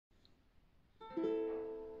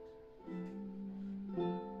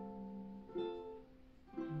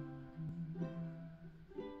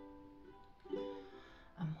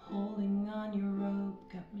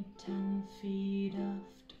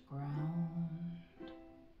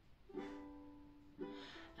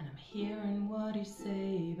hearing what you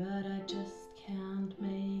say, but I just can't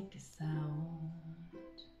make a sound.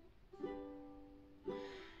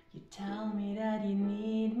 You tell me that you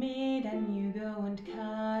need me, then you go and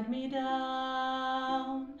cut me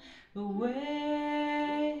down. But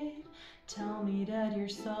wait, tell me that you're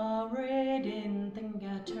sorry, didn't think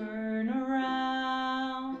I'd turn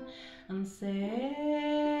around and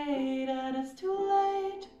say that it's too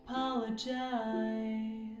late to apologize.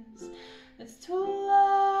 It's too late.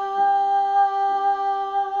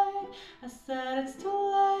 I said it's too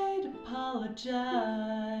late to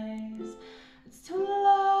apologize. It's too late.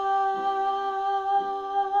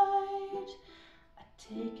 I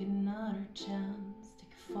take another chance,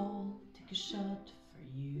 take a fall, take a shot for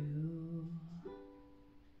you.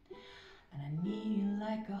 And I need you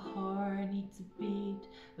like a heart needs a beat,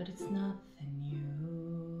 but it's nothing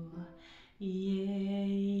new. Yeah,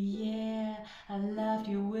 yeah, I loved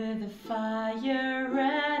you with a fire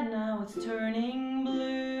red, now it's turning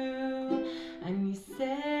blue. And you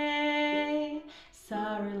say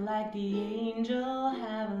sorry like the angel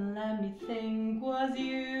heaven let me think was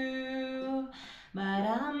you. But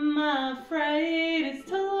I'm afraid it's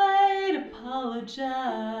too late to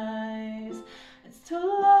apologize. It's too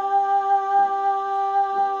late.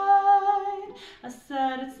 I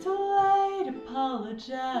said it's too late to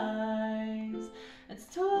apologize. It's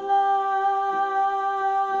too late.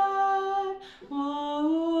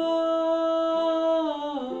 Whoa, whoa.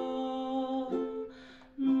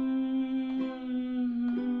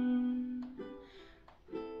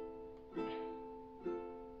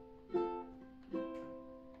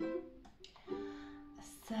 I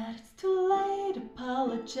said it's too late to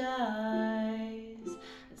apologize.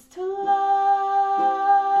 It's too late.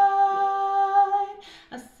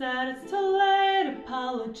 I said it's too late to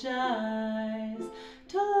apologize.